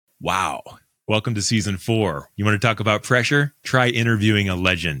Wow. Welcome to season 4. You want to talk about pressure? Try interviewing a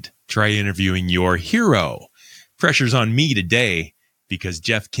legend. Try interviewing your hero. Pressure's on me today because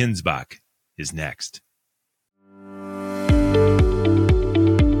Jeff Kinzbach is next.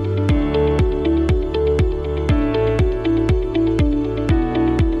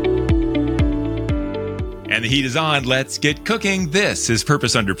 And the heat is on. Let's get cooking. This is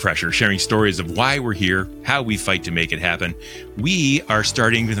Purpose Under Pressure, sharing stories of why we're here, how we fight to make it happen. We are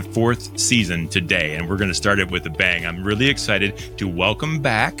starting the 4th season today, and we're going to start it with a bang. I'm really excited to welcome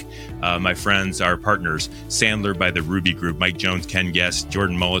back my friends, our partners, Sandler by the Ruby Group, Mike Jones, Ken Guest,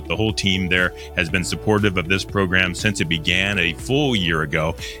 Jordan Mullet. The whole team there has been supportive of this program since it began a full year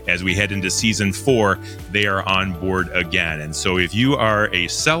ago. As we head into season 4, they are on board again. And so if you are a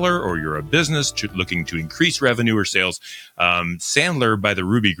seller or you're a business looking to increase revenue or sales, Sandler by the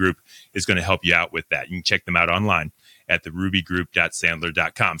Ruby Group is going to help you out with that. You can check them out online at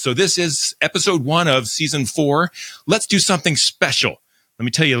therubygroup.sandler.com. So this is episode 1 of season 4. Let's do something special. Let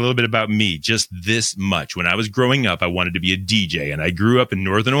me tell you a little bit about me, just this much. When I was growing up, I wanted to be a DJ, and I grew up in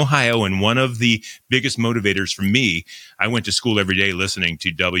Northern Ohio, and one of the biggest motivators for me, I went to school every day listening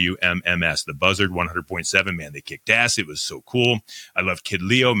to WMMS, the Buzzard 100.7. Man, they kicked ass. It was so cool. I loved Kid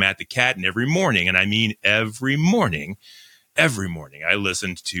Leo, Matt the Cat, and every morning, and I mean every morning, I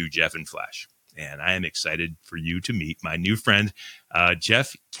listened to Jeff and Flash. And I am excited for you to meet my new friend,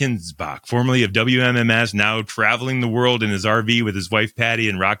 Jeff Kinzbach, formerly of WMMS, now traveling the world in his RV with his wife, Patty,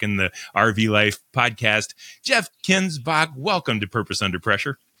 and rocking the RV Life podcast. Jeff Kinzbach, welcome to Purpose Under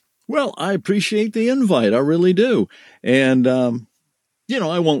Pressure. Well, I appreciate the invite. I really do. And, I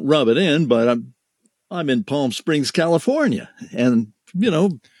won't rub it in, but I'm in Palm Springs, California. And,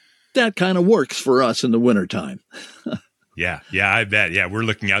 that kind of works for us in the wintertime. Yeah, I bet. Yeah, we're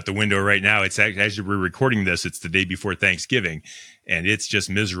looking out the window right now. It's as we're recording this, it's the day before Thanksgiving, and it's just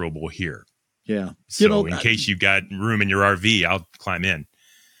miserable here. Yeah. So in case you've got room in your RV, I'll climb in.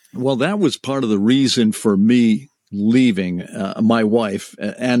 Well, that was part of the reason for me leaving my wife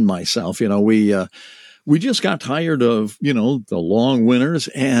and myself. We just got tired of, the long winters,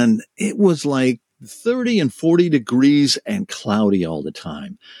 and it was like 30 and 40 degrees and cloudy all the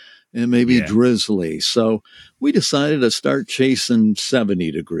time. And maybe drizzly. So we decided to start chasing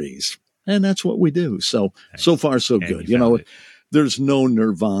 70 degrees. And that's what we do. So far, so good. There's no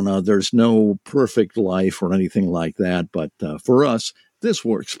nirvana. There's no perfect life or anything like that. But for us, this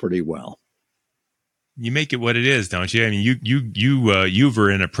works pretty well. You make it what it is, don't you? I mean, you were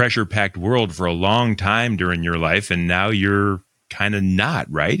in a pressure-packed world for a long time during your life, and now you're kind of not,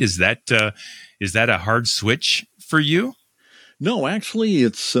 right? Is that a hard switch for you? No, actually,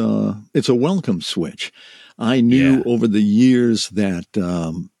 it's a welcome switch. I knew over the years that,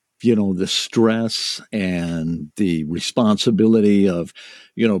 the stress and the responsibility of,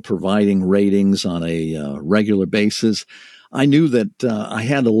 providing ratings on a regular basis, I knew that I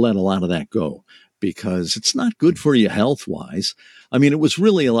had to let a lot of that go because it's not good for you health-wise. I mean, it was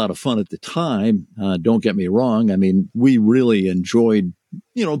really a lot of fun at the time. Don't get me wrong. I mean, we really enjoyed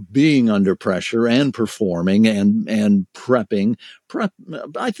being under pressure and performing and prepping.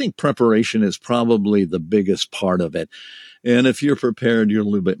 I think preparation is probably the biggest part of it. And if you're prepared, you're a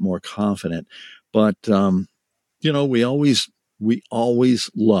little bit more confident. But, we always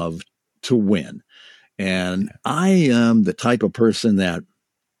love to win. And I am the type of person that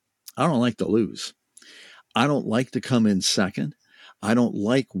I don't like to lose. I don't like to come in second. I don't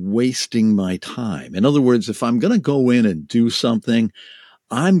like wasting my time. In other words, if I'm going to go in and do something,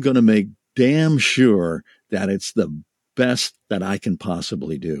 I'm going to make damn sure that it's the best that I can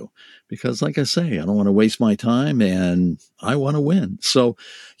possibly do. Because like I say, I don't want to waste my time and I want to win. So,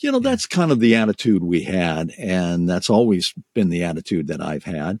 that's kind of the attitude we had. And that's always been the attitude that I've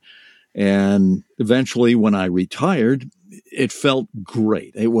had. And eventually when I retired, it felt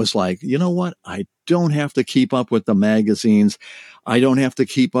great. It was like, you know what? I don't have to keep up with the magazines. I don't have to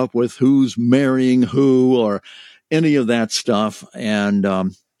keep up with who's marrying who or any of that stuff. And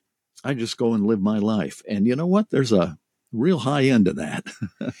I just go and live my life. And you know what? There's a real high end of that.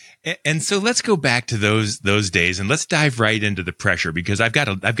 And so let's go back to those days and let's dive right into the pressure because I've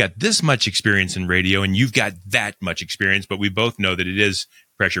got this much experience in radio and you've got that much experience, but we both know that it is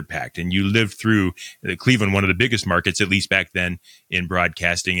pressure packed and you lived through Cleveland, one of the biggest markets, at least back then in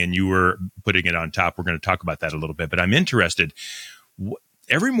broadcasting, and you were putting it on top. We're going to talk about that a little bit, but I'm interested.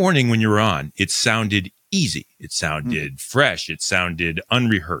 Every morning when you were on, it sounded easy. It sounded fresh. It sounded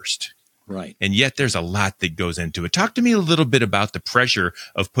unrehearsed. Right. And yet there's a lot that goes into it. Talk to me a little bit about the pressure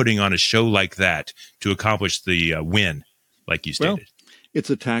of putting on a show like that to accomplish the win, like you stated. Well, it's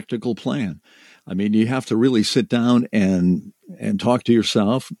a tactical plan. I mean, you have to really sit down and talk to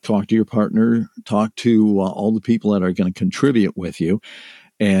yourself, talk to your partner, talk to all the people that are going to contribute with you,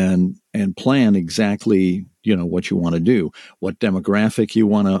 and plan exactly, what you want to do, what demographic you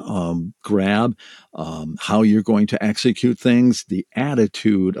want to grab, how you're going to execute things, the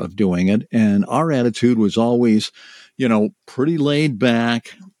attitude of doing it. And our attitude was always, pretty laid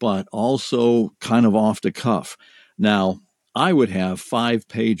back, but also kind of off the cuff. Now, I would have 5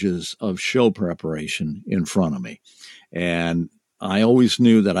 pages of show preparation in front of me. And I always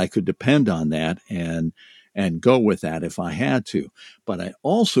knew that I could depend on that and go with that if I had to. But it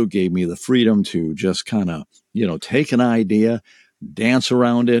also gave me the freedom to just kind of, take an idea, dance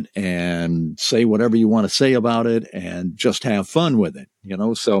around it, and say whatever you want to say about it and just have fun with it,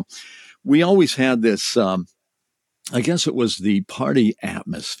 So we always had this, I guess it was the party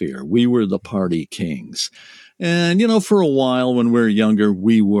atmosphere. We were the party kings. And, for a while when we were younger,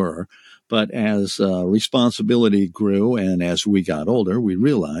 we were. But as responsibility grew and as we got older, we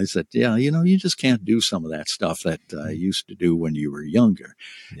realized that, you just can't do some of that stuff that you used to do when you were younger.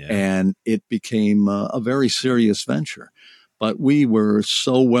 Yeah. And it became a very serious venture. But we were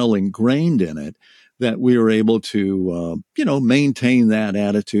so well ingrained in it that we were able to, maintain that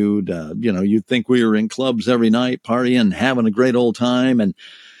attitude. You'd think we were in clubs every night, partying, having a great old time and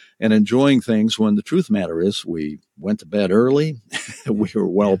enjoying things, when the truth of the matter is we went to bed early. We were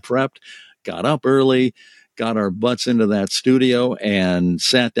well prepped, got up early, got our butts into that studio and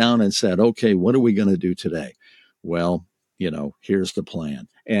sat down and said, okay, what are we going to do today? Well, here's the plan.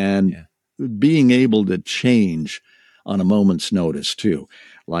 And being able to change on a moment's notice too.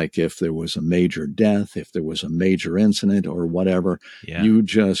 Like if there was a major death, if there was a major incident or whatever, you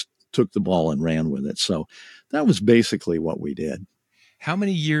just took the ball and ran with it. So that was basically what we did. How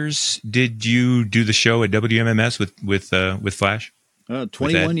many years did you do the show at WMMS with Flash?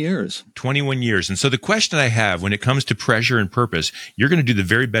 21 years. 21 years. And so the question I have when it comes to pressure and purpose, you're going to do the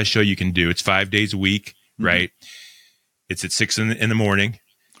very best show you can do. It's 5 days a week, right? It's at 6 in the morning.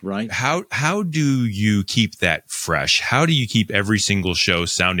 Right. How do you keep that fresh? How do you keep every single show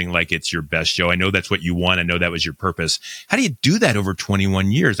sounding like it's your best show? I know that's what you want. I know that was your purpose. How do you do that over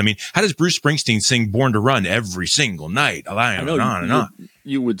 21 years? I mean, how does Bruce Springsteen sing Born to Run every single night? On and on.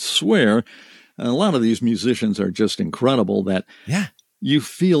 You would swear, and a lot of these musicians are just incredible that you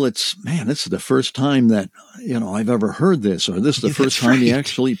feel this is the first time that, I've ever heard this, or this is the first time you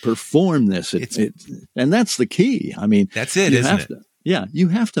actually perform this. And that's the key. I mean, that's it, isn't it? Yeah, you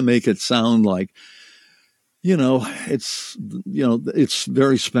have to make it sound like, it's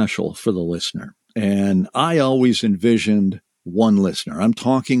very special for the listener. And I always envisioned one listener. I'm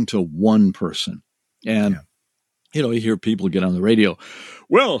talking to one person. And, you hear people get on the radio.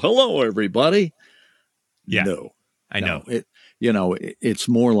 Well, hello, everybody. Yeah, no, I know. It's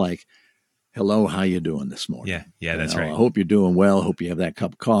more like, hello, how you doing this morning? Yeah, that's right. I hope you're doing well. Hope you have that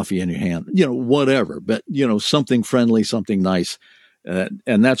cup of coffee in your hand, whatever. But, something friendly, something nice.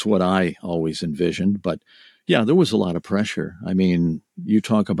 And that's what I always envisioned. But there was a lot of pressure. I mean, you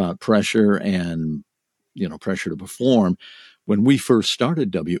talk about pressure and, pressure to perform. When we first started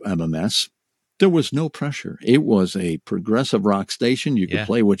WMMS, there was no pressure. It was a progressive rock station. You could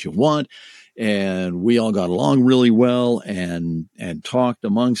play what you want. And we all got along really well and talked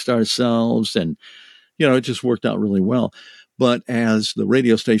amongst ourselves. And, it just worked out really well. But as the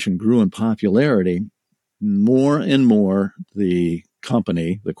radio station grew in popularity, more and more the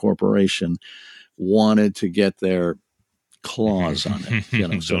company, the corporation, wanted to get their claws on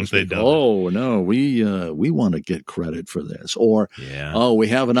it. So oh no, we want to get credit for this, or oh, we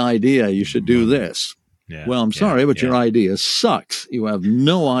have an idea, you should do this. Well, I'm sorry, but your idea sucks. You have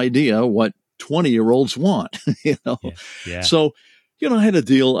no idea what 20-year-olds want. So I had a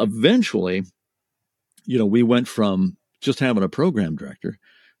deal. Eventually, we went from just having a program director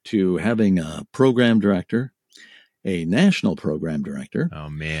to having a program director, a national program director. Oh,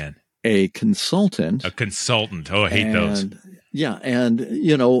 man. A consultant. Oh, I hate those. Yeah.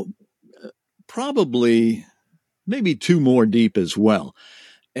 And, probably maybe 2 more deep as well.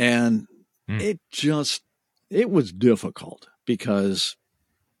 And it was difficult because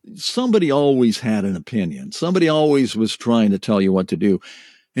somebody always had an opinion. Somebody always was trying to tell you what to do.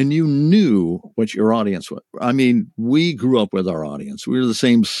 And you knew what your audience was. I mean, we grew up with our audience. We were the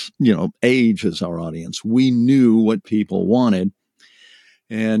same, age as our audience. We knew what people wanted.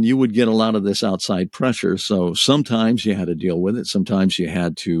 And you would get a lot of this outside pressure. So sometimes you had to deal with it. Sometimes you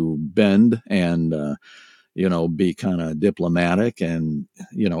had to bend and, be kind of diplomatic and,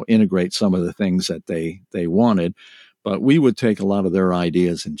 integrate some of the things that they wanted. But we would take a lot of their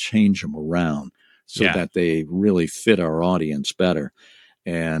ideas and change them around so that they really fit our audience better.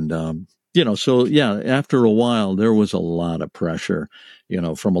 And, So yeah, after a while, there was a lot of pressure,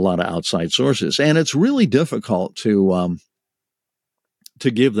 from a lot of outside sources. And it's really difficult to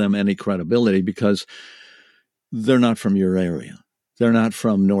give them any credibility because they're not from your area. They're not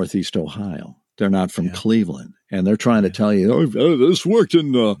from Northeast Ohio. They're not from Cleveland. And they're trying to tell you, oh, this worked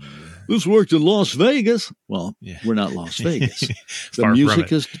in Las Vegas. Well, we're not Las Vegas.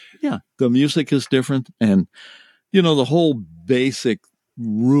 The music is different. And, the whole basic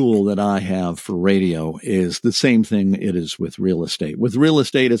rule that I have for radio is the same thing it is with real estate. With real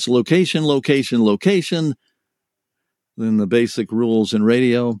estate, it's location, location, location. Then the basic rules in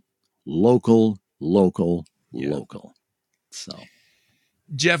radio, local, local, local. So,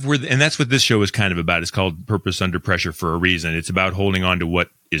 Jeff, and that's what this show is kind of about. It's called Purpose Under Pressure for a reason. It's about holding on to what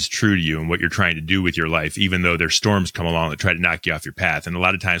is true to you and what you're trying to do with your life, even though there's storms come along that try to knock you off your path. And a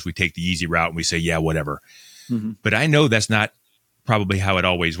lot of times we take the easy route and we say, yeah, whatever. Mm-hmm. But I know that's not probably how it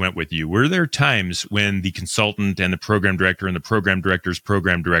always went with you. Were there times when the consultant and the program director and the program director's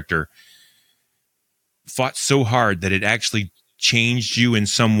program director fought so hard that it actually changed you in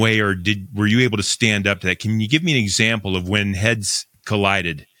some way, or were you able to stand up to that? Can you give me an example of when heads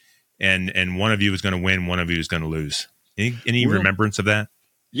collided and one of you was going to win, one of you was going to lose? Any remembrance of that?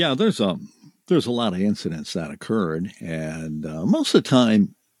 Yeah, there's a lot of incidents that occurred, and most of the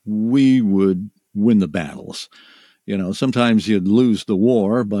time we would win the battles. Sometimes you'd lose the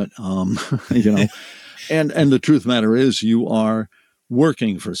war, but and the truth of the matter is you are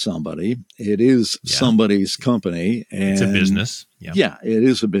working for somebody. It is somebody's company, and it's a business. Yeah, it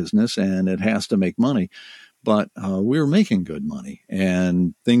is a business, and it has to make money. But we were making good money,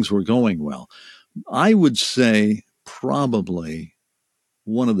 and things were going well. I would say probably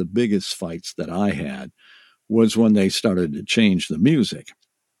one of the biggest fights that I had was when they started to change the music.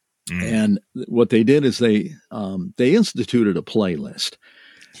 And what they did is they instituted a playlist.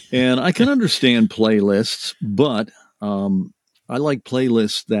 And I can understand playlists, but I like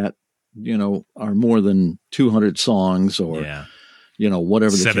playlists that, are more than 200 songs or,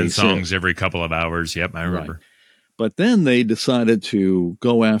 whatever the 7 case songs is. Every couple of hours. Yep, I remember. Right. But then they decided to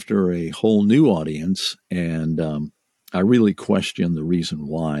go after a whole new audience. And I really question the reason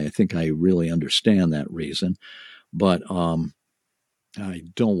why. I think I really understand that reason. But I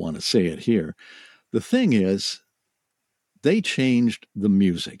don't want to say it here. The thing is, they changed the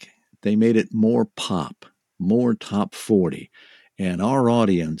music. They made it more pop, more top 40. And our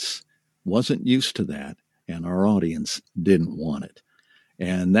audience wasn't used to that. And our audience didn't want it.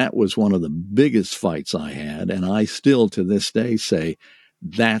 And that was one of the biggest fights I had. And I still to this day say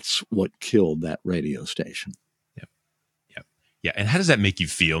that's what killed that radio station. Yep. Yeah. And how does that make you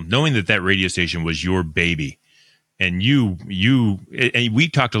feel, knowing that radio station was your baby? And you, and we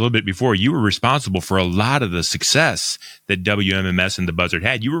talked a little bit before, you were responsible for a lot of the success that WMMS and the Buzzard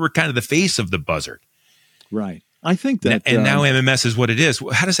had. You were kind of the face of the Buzzard. Right. I think that. And now MMS is what it is.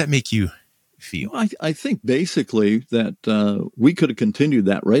 How does that make you feel? I think basically that we could have continued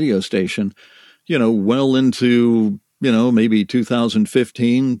that radio station, well into, maybe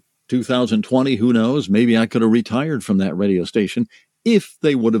 2015, 2020, who knows? Maybe I could have retired from that radio station if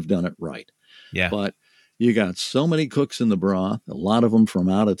they would have done it right. Yeah. But you got so many cooks in the broth, a lot of them from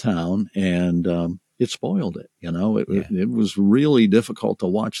out of town, and it spoiled it. It was really difficult to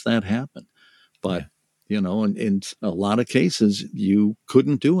watch that happen. But, in a lot of cases, you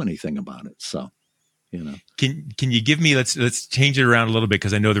couldn't do anything about it. So, Can you give me, let's change it around a little bit,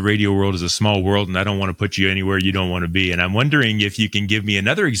 because I know the radio world is a small world and I don't want to put you anywhere you don't want to be. And I'm wondering if you can give me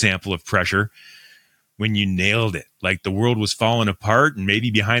another example of pressure when you nailed it, like the world was falling apart and maybe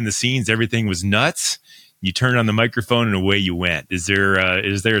behind the scenes everything was nuts. You turned on the microphone and away you went. Is there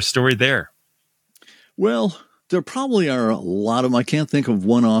a story there? Well, there probably are a lot of them. I can't think of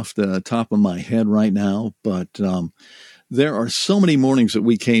one off the top of my head right now, but there are so many mornings that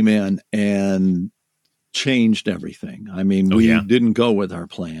we came in and changed everything. I mean, we didn't go with our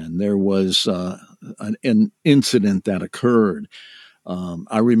plan. There was an incident that occurred.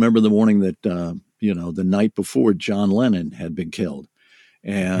 I remember the morning that, the night before John Lennon had been killed,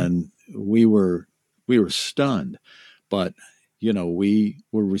 and we were stunned, but, we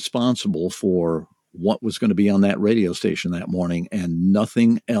were responsible for what was going to be on that radio station that morning, and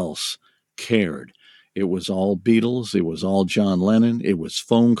nothing else cared. It was all Beatles. It was all John Lennon. It was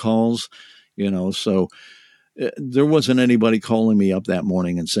phone calls, so there wasn't anybody calling me up that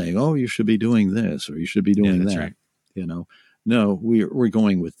morning and saying, oh, you should be doing this or you should be doing that. Right. No, we're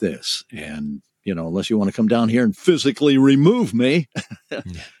going with this. And, unless you want to come down here and physically remove me,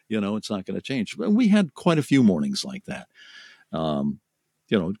 it's not going to change. But we had quite a few mornings like that,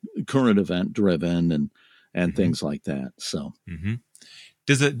 current event driven and things like that. So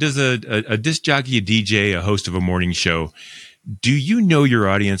Does a disc jockey, a DJ, a host of a morning show, do you know your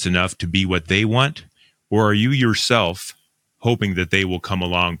audience enough to be what they want? Or are you yourself hoping that they will come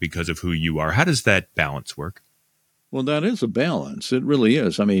along because of who you are? How does that balance work? Well, that is a balance. It really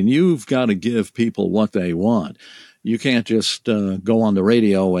is. I mean, you've got to give people what they want. You can't just go on the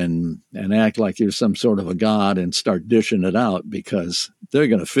radio and act like you're some sort of a god and start dishing it out, because they're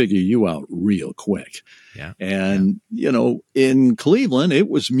going to figure you out real quick. Yeah. And, in Cleveland, it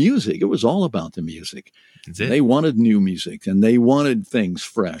was music. It was all about the music. They wanted new music, and they wanted things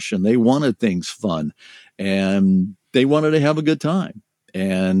fresh, and they wanted things fun, and they wanted to have a good time.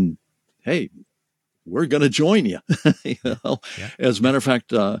 And, hey, we're going to join you. As a matter of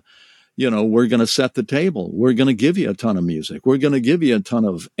fact, we're going to set the table. We're going to give you a ton of music. We're going to give you a ton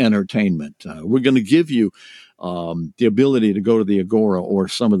of entertainment. We're going to give you the ability to go to the Agora or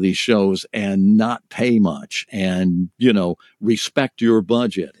some of these shows and not pay much, and, respect your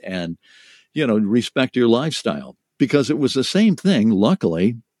budget and, respect your lifestyle, because it was the same thing,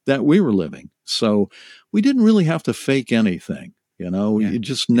 luckily, that we were living. So we didn't really have to fake anything. You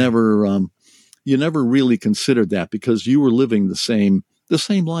just never, you never really considered that, because you were living the same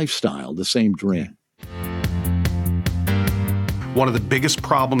lifestyle, the same dream. One of the biggest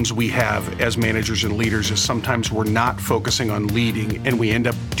problems we have as managers and leaders is sometimes we're not focusing on leading, and we end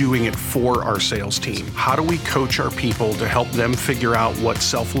up doing it for our sales team. How do we coach our people to help them figure out what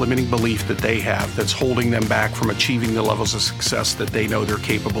self-limiting belief that they have that's holding them back from achieving the levels of success that they know they're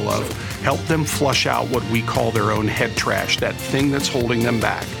capable of? Help them flush out what we call their own head trash, that thing that's holding them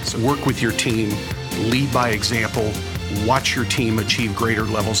back. So work with your team, lead by example, watch your team achieve greater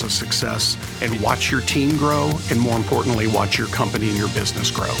levels of success, and watch your team grow, and more importantly, watch your company and your business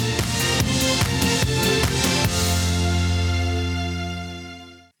grow.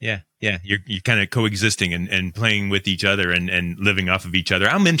 Yeah. You're kind of coexisting and playing with each other and living off of each other.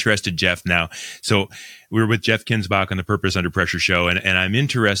 I'm interested, Jeff, now. So we're with Jeff Kinzbach on the Purpose Under Pressure show, and I'm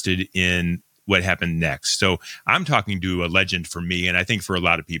interested in what happened next. So I'm talking to a legend for me, and I think for a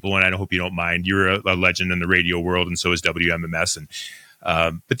lot of people, and I hope you don't mind. You're a legend in the radio world, and so is WMMS.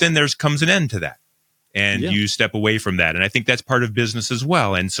 And but then comes an end to that, and you step away from that. And I think that's part of business as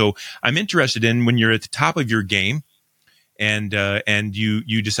well. And so I'm interested in, when you're at the top of your game, and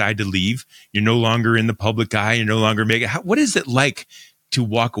you decide to leave, you're no longer in the public eye, you're no longer making. What is it like to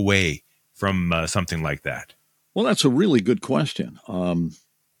walk away from something like that? Well, that's a really good question.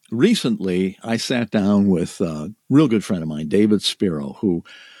 Recently, I sat down with a real good friend of mine, David Spiro, who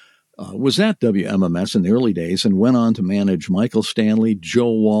was at WMMS in the early days and went on to manage Michael Stanley,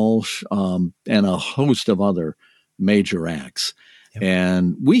 Joe Walsh, and a host of other major acts. Yep.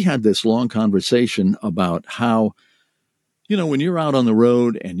 And we had this long conversation about how, when you're out on the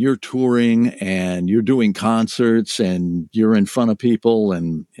road and you're touring and you're doing concerts and you're in front of people,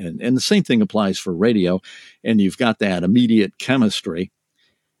 and the same thing applies for radio, and you've got that immediate chemistry.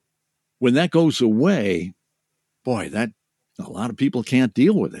 When that goes away, boy, that a lot of people can't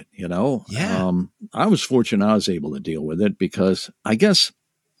deal with it, Yeah. I was fortunate I was able to deal with it, because I guess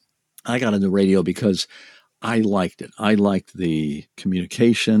I got into radio because I liked it. I liked the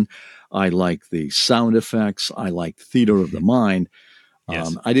communication. I liked the sound effects. I liked theater of the mind.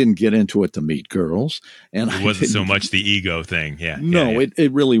 Yes. I didn't get into it to meet girls. And it wasn't so much the ego thing. Yeah. No,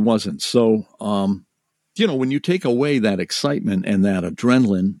 it really wasn't. So, when you take away that excitement and that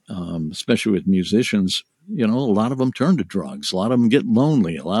adrenaline, especially with musicians, a lot of them turn to drugs. A lot of them get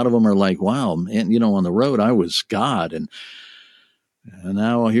lonely. A lot of them are like, wow, man, on the road, I was God. And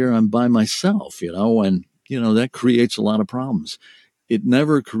now here I'm by myself, and, that creates a lot of problems. It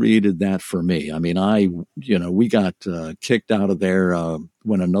never created that for me. I mean, we got kicked out of there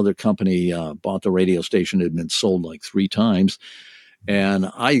when another company bought the radio station. It had been sold like 3 times. And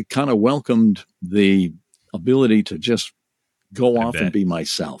I kind of welcomed the ability to just go off and be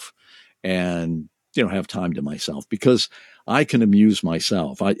myself, and have time to myself, because I can amuse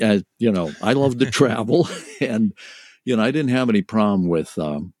myself. I love to travel, and I didn't have any problem with.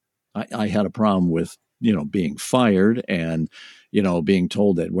 I had a problem with being fired and being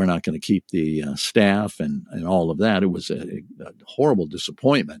told that we're not going to keep the staff and all of that. It was a horrible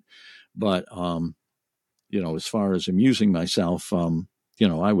disappointment, but as far as amusing myself,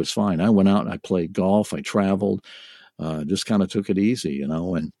 I was fine. I went out and I played golf. I traveled, just kind of took it easy,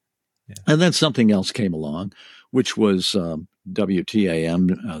 and then something else came along, which was WTAM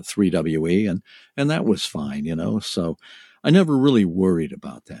 3WE, and that was fine, so I never really worried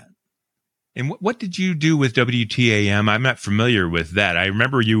about that. And what did you do with WTAM? I'm not familiar with that. I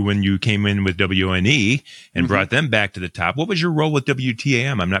remember you when you came in with WNE and brought them back to the top. What was your role with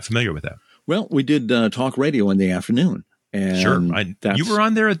WTAM? I'm not familiar with that. Well, we did talk radio in the afternoon. And sure. You were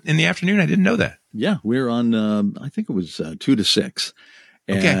on there in the afternoon. I didn't know that. Yeah, we were on, I think it was 2 to 6.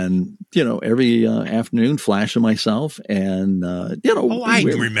 And, Okay. Every afternoon, flashing myself. And, Oh, I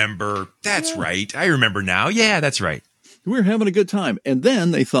remember. That's right. I remember now. Yeah, that's right. We were having a good time. And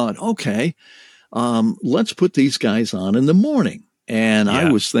then they thought, okay, let's put these guys on in the morning. And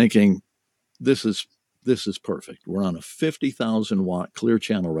I was thinking, this is perfect. We're on a 50,000 watt clear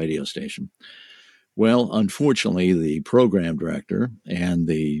channel radio station. Well, unfortunately, the program director and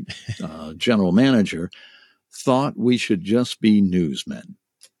the general manager thought we should just be newsmen.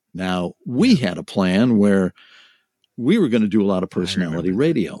 Now, we had a plan where we were going to do a lot of personality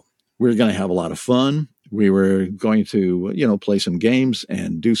radio. We were going to have a lot of fun. We were going to, play some games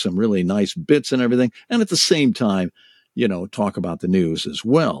and do some really nice bits and everything. And at the same time, talk about the news as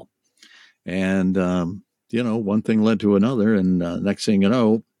well. And, one thing led to another. And next thing you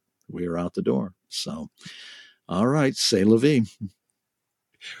know, we were out the door. So, all right, c'est la vie.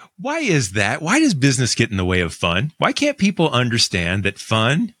 Why is that? Why does business get in the way of fun? Why can't people understand that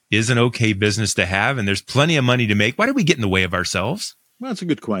fun is an okay business to have and there's plenty of money to make? Why do we get in the way of ourselves? Well, that's a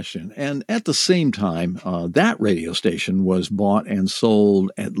good question. And at the same time, that radio station was bought and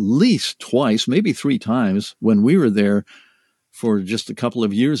sold at least twice, maybe 3 times when we were there for just a couple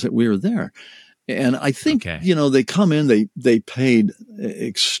of years that we were there. And I think, they come in, they paid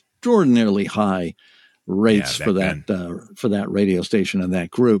extraordinarily high rates for that radio station and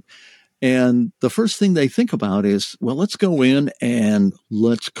that group. And the first thing they think about is, well, let's go in and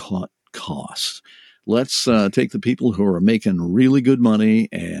let's cut costs. Let's take the people who are making really good money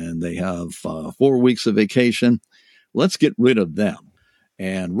and they have 4 weeks of vacation. Let's get rid of them.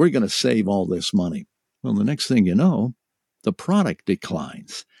 And we're going to save all this money. Well, the next thing you know, the product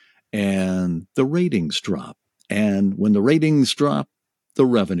declines and the ratings drop. And when the ratings drop, the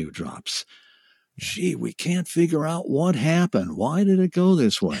revenue drops. Gee, we can't figure out what happened. Why did it go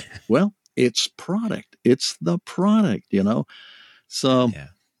this way? Well, it's product. It's the product, So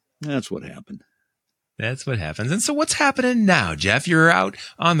that's what happened. That's what happens. And so what's happening now, Jeff? You're out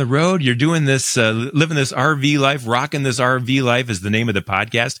on the road. You're doing this, living this RV life, rocking this RV life is the name of the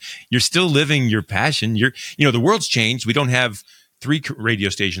podcast. You're still living your passion. The world's changed. We don't have 3 radio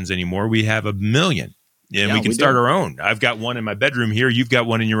stations anymore. We have 1 million. And we can start our own. I've got one in my bedroom here. You've got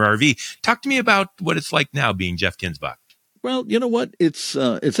one in your RV. Talk to me about what it's like now being Jeff Kinzbach. Well, you know what? It's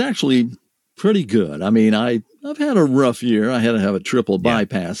actually pretty good. I mean, I've had a rough year. I had to have a triple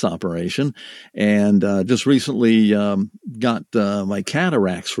bypass operation and just recently got my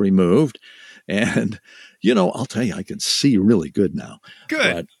cataracts removed. And, I'll tell you, I can see really good now.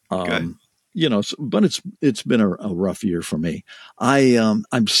 Good. But, good. But it's been a rough year for me.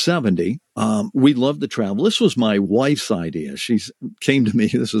 I'm 70. We love to travel. This was my wife's idea. She came to me.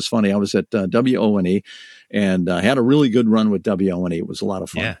 This was funny. I was at WONE and I had a really good run with WONE. It was a lot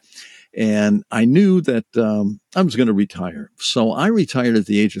of fun. Yeah. And I knew that I was going to retire. So I retired at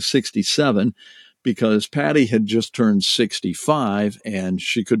the age of 67 because Patty had just turned 65 and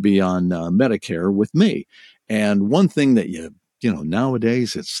she could be on Medicare with me. And one thing that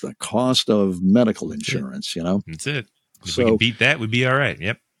nowadays it's the cost of medical insurance, That's it. If we can beat that, we'd be all right.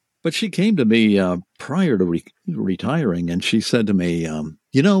 Yep. But she came to me prior to retiring and she said to me,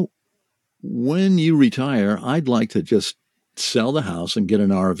 when you retire, I'd like to just sell the house and get an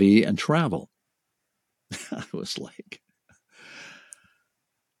RV and travel. I was like,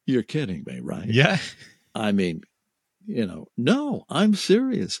 you're kidding me, right? Yeah. I mean, no, I'm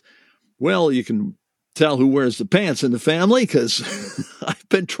serious. Well, you can tell who wears the pants in the family because I've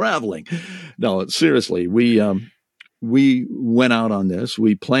been traveling. No, seriously, we went out on this.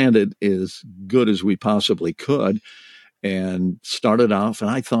 We planned it as good as we possibly could and started off. And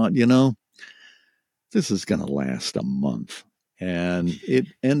I thought, this is going to last a month. And it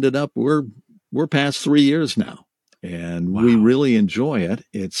ended up, we're past 3 years now. And we really enjoy it.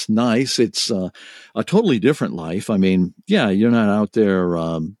 It's nice. It's a totally different life. I mean, you're not out there,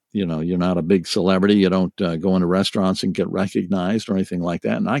 you're not a big celebrity. You don't go into restaurants and get recognized or anything like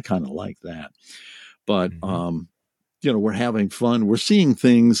that. And I kind of like that. But, we're having fun. We're seeing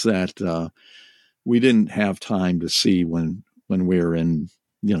things that we didn't have time to see when we're in,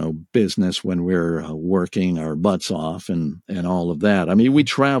 business, when we're working our butts off and all of that. I mean, we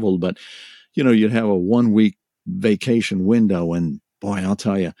traveled, but, you'd have a 1 week vacation window. And boy, I'll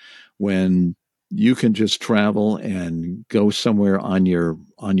tell you, when you can just travel and go somewhere on your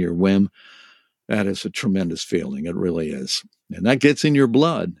whim, that is a tremendous feeling. It really is. And that gets in your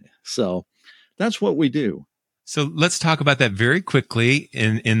blood. So that's what we do. So let's talk about that very quickly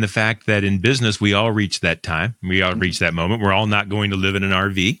in the fact that in business, we all reach that time. We all reach that moment. We're all not going to live in an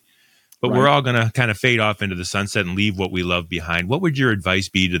RV. but we're all going to kind of fade off into the sunset and leave what we love behind. What would your advice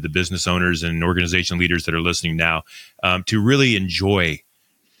be to the business owners and organization leaders that are listening now to really enjoy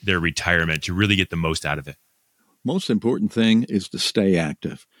their retirement, to really get the most out of it? Most important thing is to stay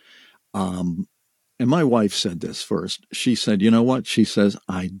active. And my wife said this first. She said, you know what? She says,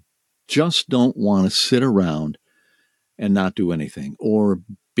 I just don't want to sit around and not do anything or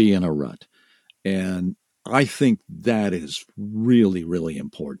be in a rut. And I think that is really, really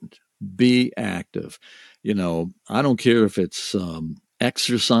important. Be active. You know, I don't care if it's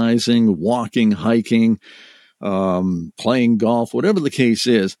exercising, walking, hiking, playing golf, whatever the case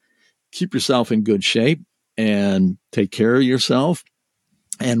is, keep yourself in good shape and take care of yourself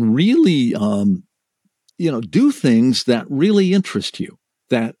and really, do things that really interest you,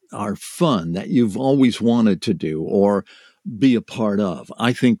 that are fun, that you've always wanted to do or be a part of.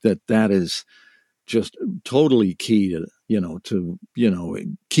 I think that is just totally key to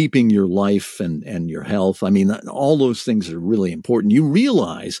keeping your life and your health. I mean, all those things are really important. You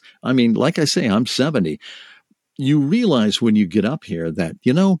realize, I mean, like I say, I'm 70. You realize when you get up here that,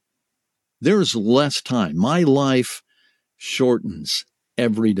 there's less time. My life shortens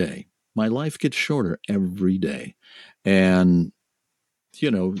every day. My life gets shorter every day. And,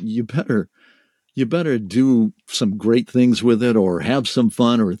 you better do some great things with it or have some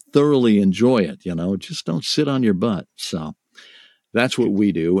fun or thoroughly enjoy it. Just don't sit on your butt. So that's what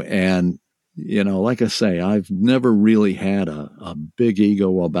we do. And, like I say, I've never really had a big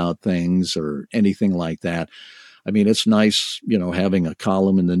ego about things or anything like that. I mean, it's nice, having a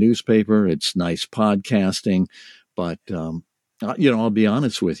column in the newspaper. It's nice podcasting. But, I'll be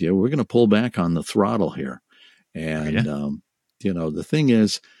honest with you, we're going to pull back on the throttle here. And, the thing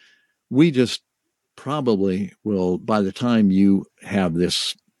is, we just probably will, by the time you have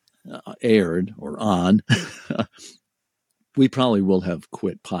this aired or on, we probably will have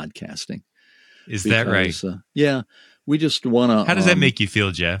quit podcasting. Is that right? Yeah. We just want to. How does that make you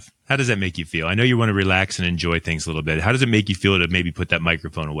feel, Jeff? How does that make you feel? I know you want to relax and enjoy things a little bit. How does it make you feel to maybe put that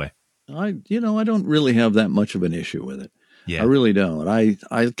microphone away? I don't really have that much of an issue with it. Yeah. I really don't. I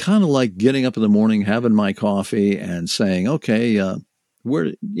kind of like getting up in the morning, having my coffee and saying, okay, what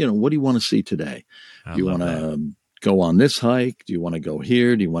do you want to see today? Do you want to go on this hike? Do you want to go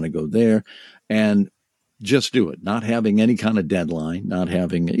here? Do you want to go there? And just do it, not having any kind of deadline, not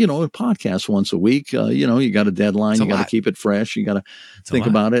having, a podcast once a week. You got a deadline. You got to keep it fresh. You got to think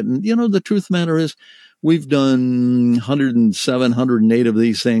about it. And, the truth of the matter is we've done 107, 108 of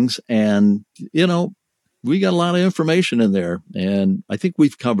these things. And, we got a lot of information in there. And I think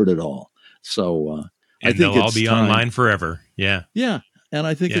we've covered it all. So I think they'll all be online forever. Yeah. Yeah. And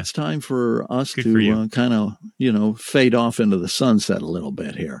I think it's time for us to kind of, fade off into the sunset a little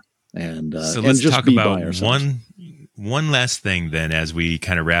bit here. And so let's just talk about one last thing then as we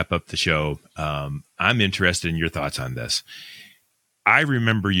kind of wrap up the show. I'm interested in your thoughts on this. I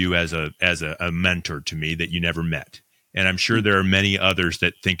remember you as a mentor to me that you never met. And I'm sure there are many others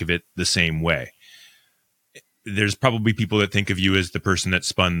that think of it the same way. There's probably people that think of you as the person that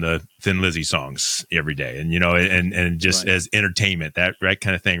spun the Thin Lizzy songs every day and, and just as entertainment, that right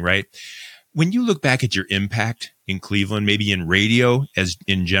kind of thing, right? When you look back at your impact in Cleveland, maybe in radio as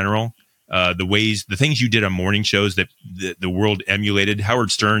in general, the things you did on morning shows that the world emulated. Howard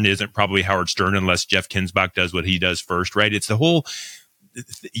Stern isn't probably Howard Stern unless Jeff Kinzbach does what he does first, right? It's the whole,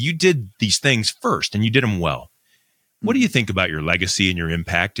 you did these things first and you did them well. What do you think about your legacy and your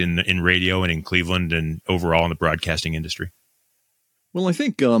impact in radio and in Cleveland and overall in the broadcasting industry? Well, I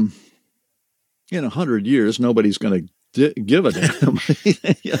think in 100 years, nobody's going to give a damn.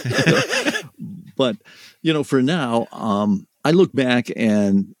 But, for now, I look back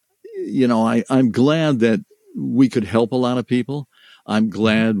and, I'm glad that we could help a lot of people. I'm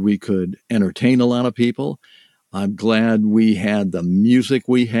glad we could entertain a lot of people. I'm glad we had the music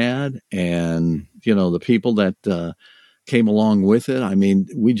we had and, the people that came along with it. I mean,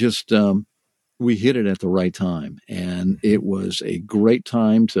 we just, we hit it at the right time. And it was a great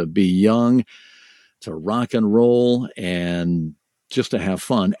time to be young, to rock and roll, and just to have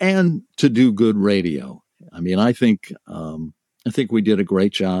fun and to do good radio. I mean, I think we did a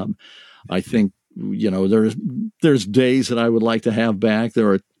great job. I think, there's days that I would like to have back.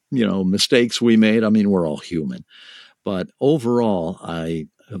 There are, mistakes we made. I mean, we're all human, but overall, I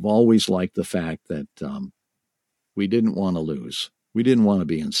have always liked the fact that, we didn't want to lose. We didn't want to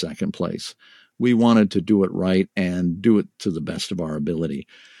be in second place. We wanted to do it right and do it to the best of our ability.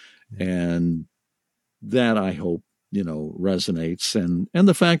 And that, I hope, resonates. And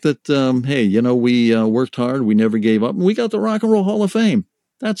the fact that, hey, we worked hard. We never gave up. And we got the Rock and Roll Hall of Fame.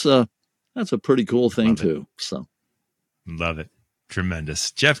 That's a pretty cool thing too. So. Love it.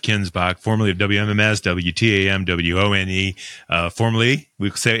 Tremendous. Jeff Kinzbach, formerly of WMMS, WTAM, WONE, formerly,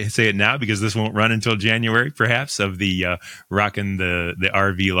 we say it now because this won't run until January, perhaps, of the rocking the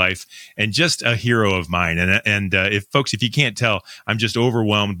RV life, and just a hero of mine. And if folks, if you can't tell, I'm just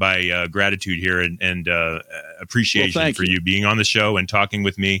overwhelmed by gratitude here and appreciation for you being on the show and talking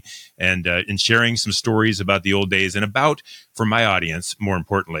with me and sharing some stories about the old days and about, for my audience, more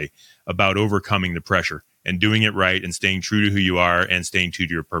importantly, about overcoming the pressure and doing it right and staying true to who you are and staying true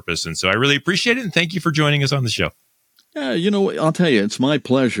to your purpose. And so I really appreciate it. And thank you for joining us on the show. Yeah, I'll tell you, it's my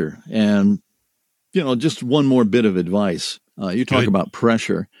pleasure. And, just one more bit of advice. You talk about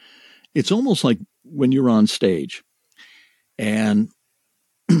pressure. It's almost like when you're on stage and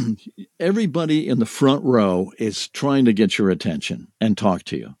everybody in the front row is trying to get your attention and talk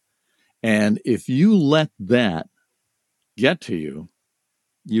to you. And if you let that get to you,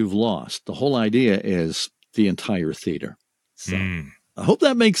 you've lost. The whole idea is the entire theater. So I hope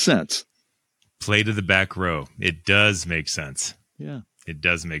that makes sense. Play to the back row. It does make sense. Yeah. It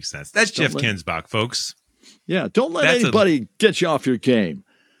does make sense. That's Jeff Kinzbach, folks. Yeah. Don't let anybody get you off your game.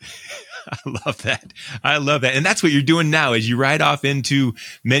 I love that. I love that. And that's what you're doing now as you ride off into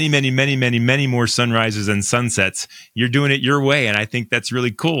many, many, many, many, many more sunrises and sunsets. You're doing it your way. And I think that's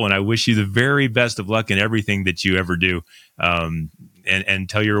really cool. And I wish you the very best of luck in everything that you ever do. And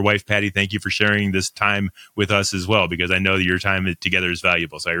tell your wife, Patty, thank you for sharing this time with us as well, because I know that your time together is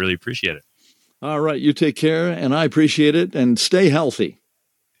valuable. So I really appreciate it. All right. You take care, and I appreciate it, and stay healthy.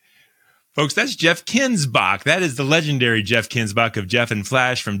 Folks, that's Jeff Kinzbach. That is the legendary Jeff Kinzbach of Jeff and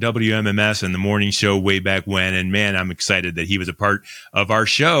Flash from WMMS and the morning show way back when. And man, I'm excited that he was a part of our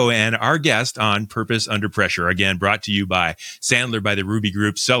show and our guest on Purpose Under Pressure. Again, brought to you by Sandler by the Ruby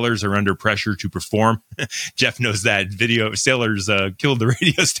Group. Sellers are under pressure to perform. Jeff knows that. Sellers killed the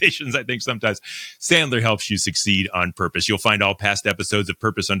radio stations, I think, sometimes. Sandler helps you succeed on purpose. You'll find all past episodes of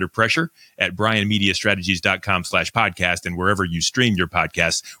Purpose Under Pressure at brianmediastrategies.com/podcast and wherever you stream your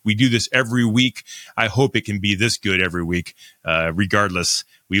podcasts. We do this every week. I hope it can be this good every week. Regardless,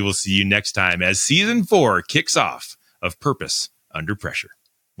 we will see you next time as season 4 kicks off of Purpose Under Pressure.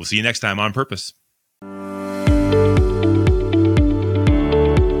 We'll see you next time on Purpose.